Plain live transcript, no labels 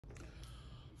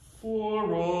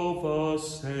For all the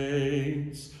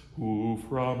saints who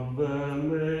from their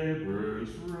labors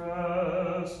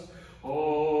rest,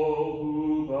 all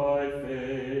who by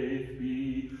faith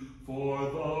before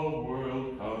the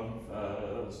world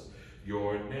confess,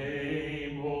 your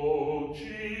name, O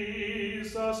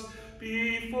Jesus,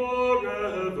 be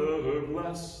forever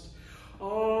blessed.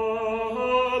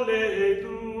 Alleluia,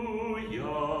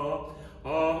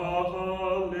 alleluia.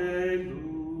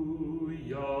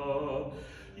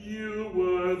 You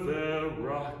were their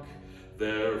rock,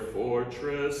 their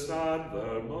fortress and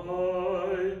their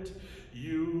might.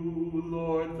 You,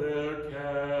 Lord, their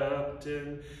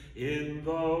captain in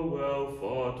the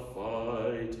well-fought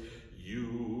fight.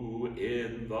 You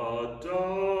in the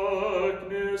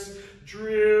darkness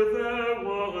drear their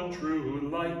one true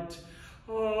light.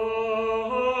 Alleluia,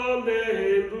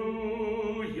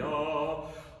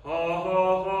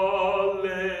 alleluia.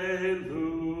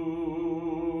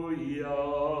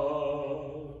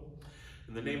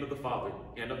 In the name of the Father,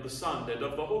 and of the Son, and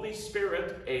of the Holy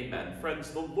Spirit, amen.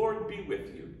 Friends, the Lord be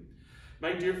with you.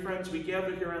 My dear friends, we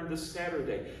gather here on this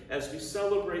Saturday as we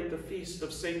celebrate the feast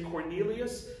of St.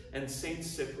 Cornelius and St.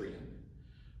 Cyprian,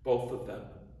 both of them.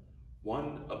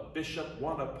 One a bishop,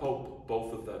 one a pope,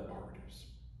 both of them martyrs.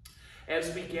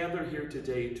 As we gather here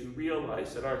today to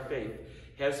realize that our faith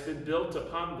has been built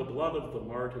upon the blood of the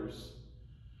martyrs,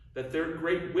 that their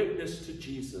great witness to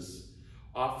Jesus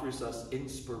offers us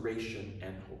inspiration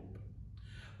and hope.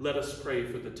 Let us pray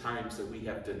for the times that we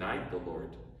have denied the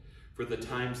Lord, for the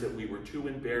times that we were too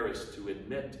embarrassed to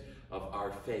admit of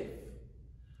our faith.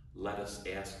 Let us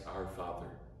ask our Father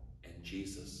and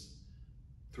Jesus,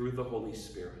 through the Holy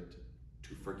Spirit,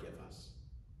 to forgive us.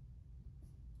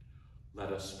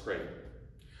 Let us pray.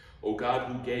 O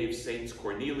God, who gave Saints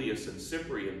Cornelius and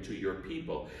Cyprian to your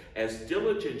people as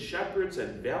diligent shepherds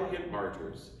and valiant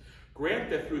martyrs, grant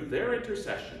that through their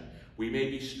intercession we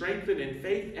may be strengthened in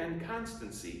faith and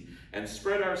constancy and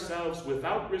spread ourselves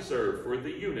without reserve for the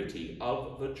unity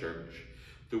of the Church.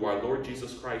 Through our Lord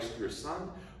Jesus Christ, your Son,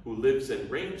 who lives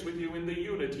and reigns with you in the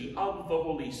unity of the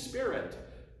Holy Spirit,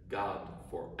 God,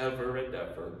 forever and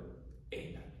ever.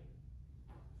 Amen.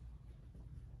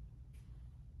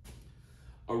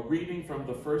 A reading from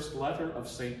the first letter of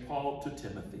St. Paul to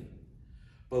Timothy.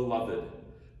 Beloved,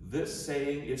 this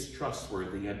saying is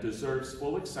trustworthy and deserves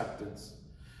full acceptance.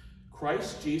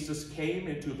 Christ Jesus came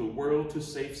into the world to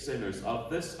save sinners. Of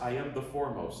this I am the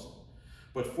foremost.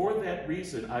 But for that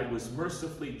reason I was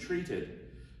mercifully treated,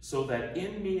 so that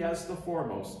in me as the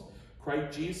foremost,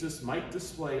 Christ Jesus might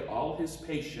display all his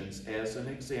patience as an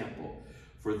example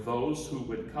for those who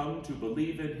would come to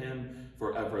believe in him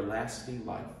for everlasting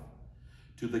life.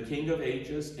 To the King of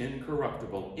ages,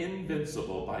 incorruptible,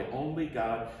 invincible, by only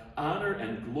God, honor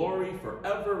and glory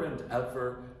forever and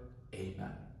ever.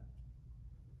 Amen.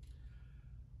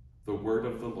 The word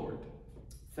of the Lord.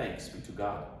 Thanks be to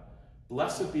God.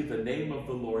 Blessed be the name of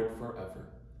the Lord forever.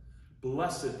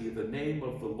 Blessed be the name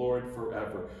of the Lord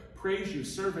forever. Praise you,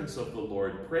 servants of the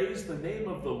Lord. Praise the name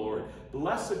of the Lord.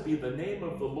 Blessed be the name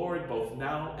of the Lord, both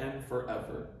now and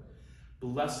forever.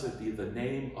 Blessed be the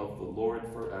name of the Lord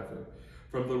forever.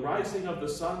 From the rising of the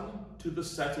sun to the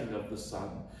setting of the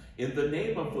sun, in the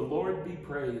name of the Lord be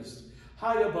praised.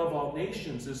 High above all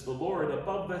nations is the Lord,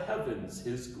 above the heavens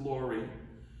his glory.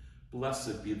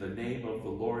 Blessed be the name of the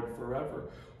Lord forever.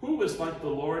 Who is like the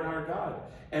Lord our God,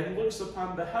 and looks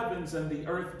upon the heavens and the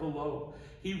earth below?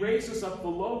 He raises up the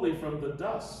lowly from the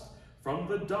dust. From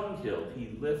the dunghill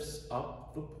he lifts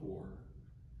up the poor.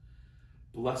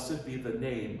 Blessed be the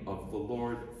name of the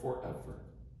Lord forever.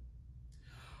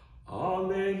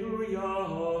 Alleluia,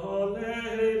 alleluia,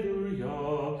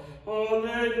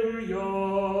 alleluia,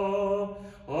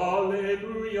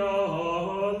 alleluia,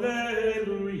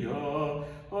 alleluia,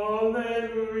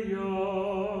 alleluia.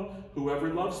 Whoever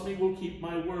loves me will keep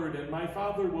my word, and my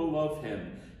Father will love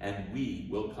him, and we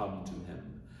will come to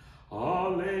him.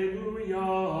 Alleluia,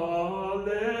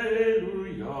 alleluia,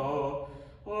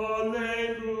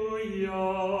 alleluia.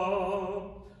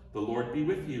 The Lord be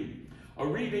with you. A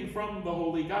reading from the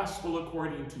Holy Gospel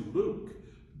according to Luke.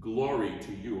 Glory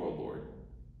to you, O Lord.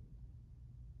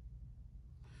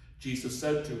 Jesus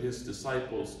said to his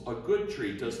disciples, a good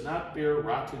tree does not bear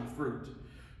rotten fruit,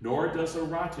 nor does a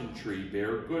rotten tree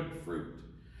bear good fruit.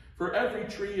 For every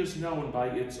tree is known by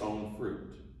its own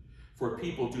fruit. For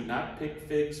people do not pick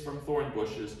figs from thorn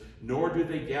bushes, nor do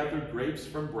they gather grapes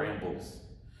from brambles.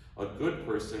 A good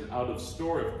person out of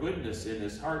store of goodness in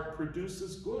his heart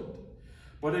produces good.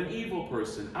 But an evil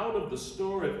person out of the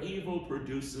store of evil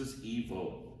produces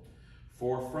evil.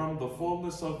 For from the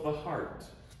fullness of the heart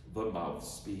the mouth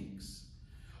speaks.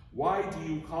 Why do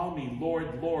you call me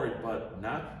Lord, Lord, but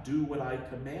not do what I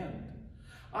command?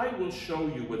 I will show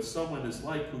you what someone is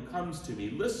like who comes to me,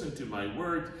 listens to my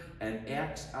words, and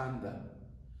acts on them.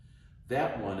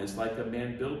 That one is like a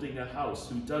man building a house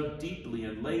who dug deeply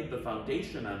and laid the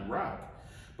foundation on rock.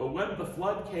 But when the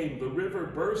flood came, the river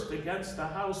burst against the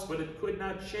house, but it could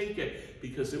not shake it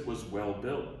because it was well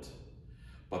built.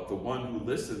 But the one who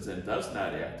listens and does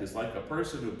not act is like a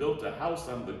person who built a house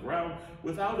on the ground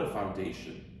without a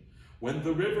foundation. When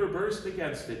the river burst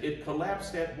against it, it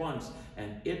collapsed at once,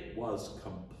 and it was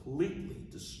completely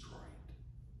destroyed.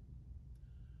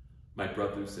 My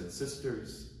brothers and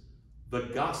sisters, the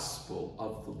gospel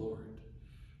of the Lord.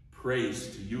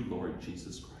 Praise to you, Lord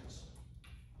Jesus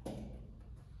Christ.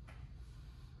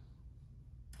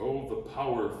 Oh, the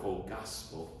powerful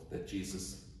gospel that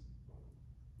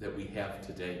we have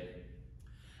today.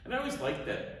 And I always like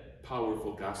that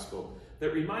powerful gospel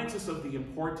that reminds us of the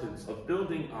importance of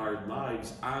building our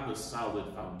lives on a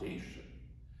solid foundation.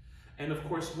 And of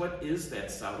course, what is that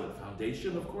solid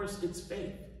foundation? Of course, it's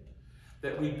faith.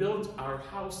 That we build our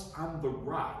house on the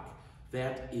rock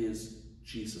that is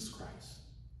Jesus Christ.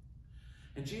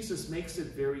 And Jesus makes it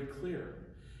very clear.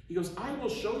 He goes, I will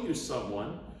show you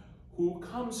someone who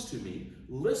comes to me,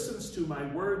 listens to my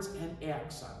words, and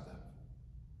acts on them.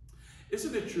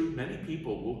 Isn't it true? Many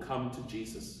people will come to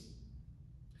Jesus.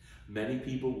 Many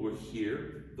people will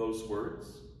hear those words.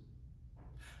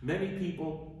 Many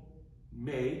people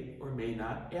may or may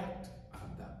not act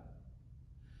on them.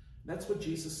 That's what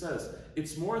Jesus says.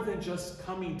 It's more than just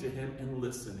coming to him and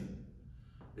listening.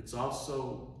 It's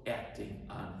also acting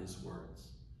on his words.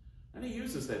 And he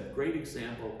uses that great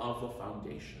example of a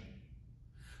foundation.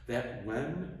 That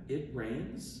when it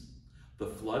rains, the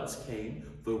floods came,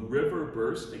 the river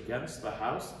burst against the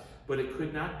house, but it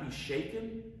could not be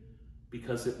shaken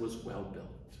because it was well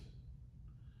built.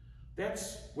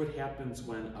 That's what happens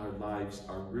when our lives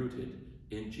are rooted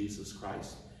in Jesus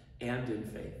Christ and in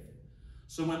faith.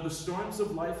 So when the storms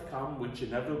of life come, which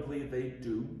inevitably they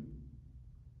do,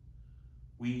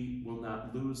 we will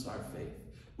not lose our faith.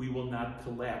 We will not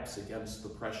collapse against the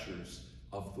pressures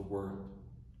of the world,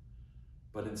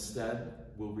 but instead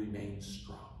will remain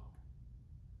strong.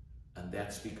 And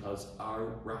that's because our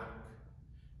rock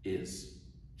is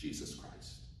Jesus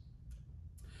Christ.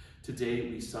 Today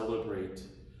we celebrate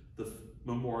the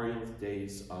memorial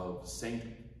days of Saint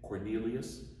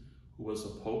Cornelius, who was a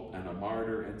pope and a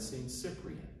martyr, and Saint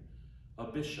Cyprian, a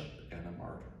bishop and a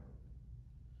martyr.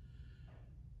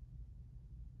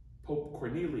 Pope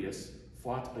Cornelius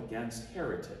fought against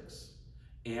heretics,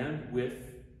 and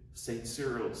with Saint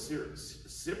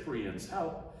Cyprian's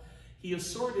help, he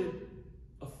asserted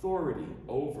authority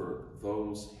over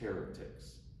those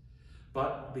heretics.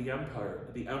 But the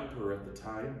emperor at the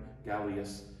time,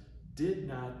 Gallius, did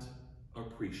not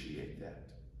appreciate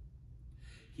that.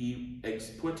 He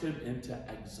put him into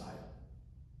exile,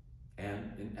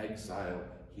 and in exile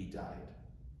he died.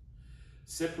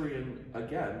 Cyprian,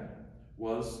 again,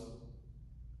 was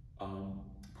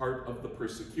part of the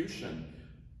persecution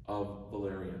of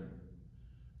Valerian,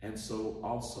 and so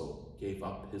also gave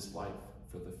up his life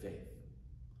for the faith.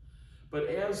 But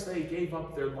as they gave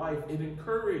up their life, it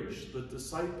encouraged the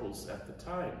disciples at the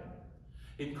time,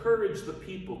 encouraged the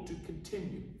people to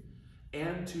continue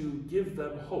and to give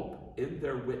them hope in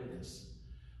their witness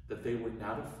that they were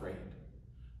not afraid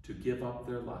to give up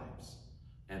their lives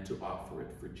and to offer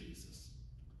it for Jesus.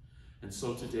 And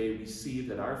so today we see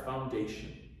that our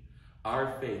foundation,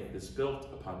 our faith, is built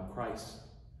upon Christ.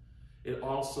 It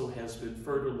also has been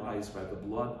fertilized by the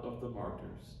blood of the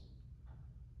martyrs.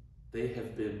 They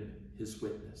have been his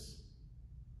witness.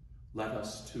 Let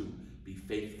us too be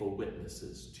faithful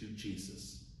witnesses to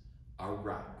Jesus, our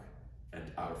rock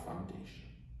and our foundation.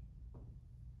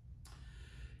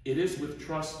 It is with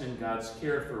trust in God's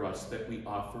care for us that we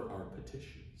offer our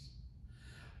petitions.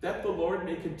 That the Lord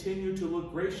may continue to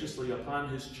look graciously upon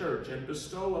his church and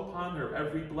bestow upon her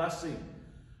every blessing,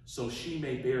 so she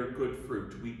may bear good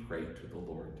fruit, we pray to the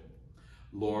Lord.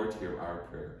 Lord, hear our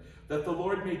prayer. That the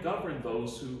Lord may help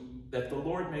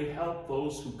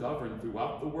those who govern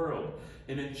throughout the world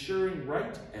in ensuring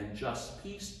right and just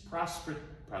peace,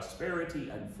 prosperity,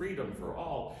 and freedom for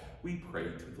all, we pray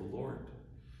to the Lord.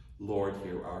 Lord,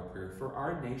 hear our prayer for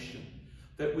our nation,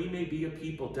 that we may be a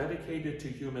people dedicated to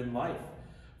human life.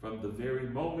 From the very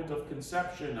moment of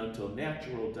conception until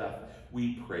natural death,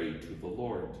 we pray to the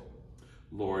Lord.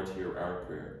 Lord, hear our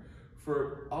prayer.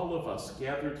 For all of us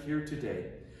gathered here today,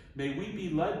 may we be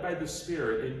led by the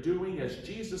Spirit in doing as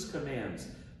Jesus commands,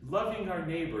 loving our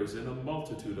neighbors in a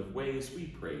multitude of ways, we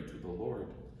pray to the Lord.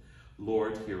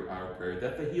 Lord, hear our prayer,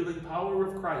 that the healing power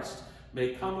of Christ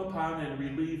may come upon and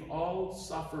relieve all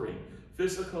suffering,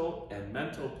 physical and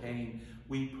mental pain,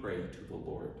 we pray to the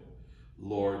Lord.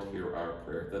 Lord, hear our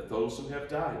prayer, that those who have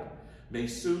died may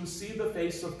soon see the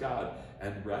face of God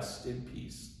and rest in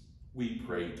peace. We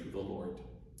pray to the Lord.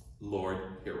 Lord,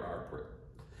 hear our prayer.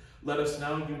 Let us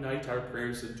now unite our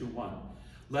prayers into one.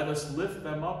 Let us lift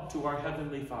them up to our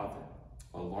Heavenly Father,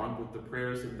 along with the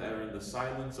prayers that are in the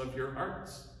silence of your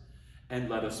hearts. And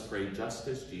let us pray just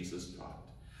as Jesus taught.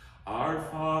 Our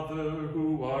Father,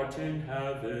 who art in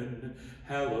heaven,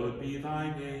 hallowed be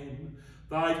thy name.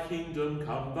 Thy kingdom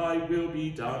come, thy will be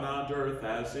done on earth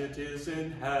as it is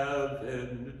in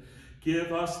heaven.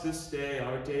 Give us this day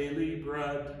our daily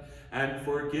bread, and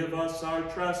forgive us our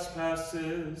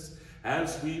trespasses,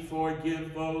 as we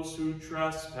forgive those who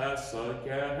trespass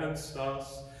against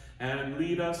us. And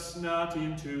lead us not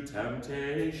into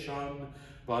temptation,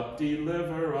 but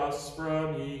deliver us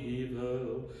from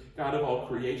evil. God of all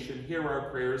creation, hear our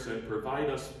prayers and provide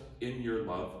us in your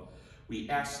love. We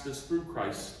ask this through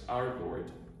Christ our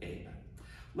Lord. Amen.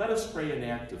 Let us pray an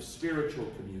act of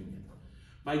spiritual communion.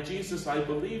 My Jesus, I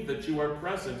believe that you are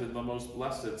present in the most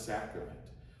blessed sacrament.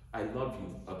 I love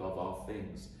you above all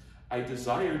things. I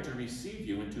desire to receive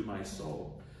you into my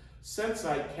soul. Since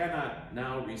I cannot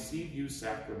now receive you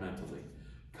sacramentally,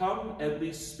 come at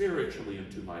least spiritually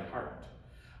into my heart.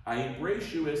 I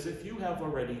embrace you as if you have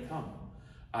already come.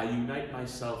 I unite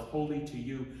myself wholly to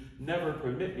you. Never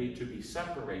permit me to be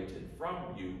separated from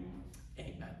you.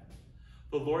 Amen.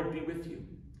 The Lord be with you.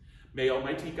 May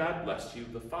Almighty God bless you,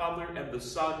 the Father, and the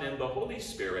Son, and the Holy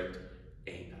Spirit.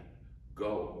 Amen.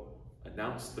 Go,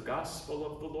 announce the gospel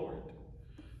of the Lord.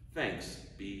 Thanks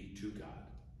be to God.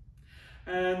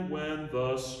 And when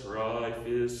the strife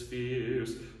is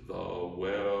fierce, the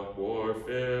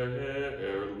warfare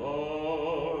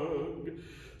long,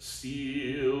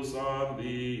 steals on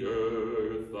the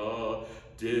earth a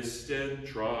distant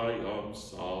triumph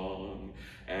song,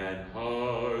 and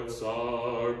hearts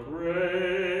are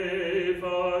brave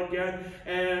again,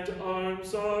 and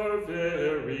arms are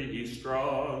very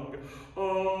strong.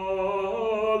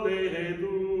 Alleluia,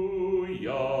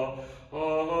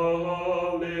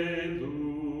 alleluia.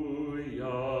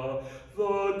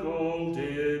 The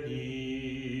golden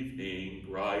evening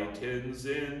brightens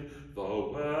in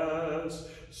the west.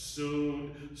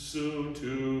 Soon, soon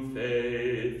to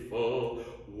faithful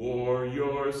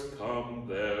warriors come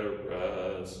their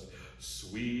rest.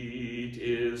 Sweet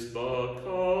is the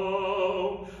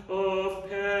calm of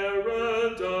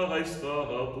paradise,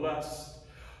 the blessed.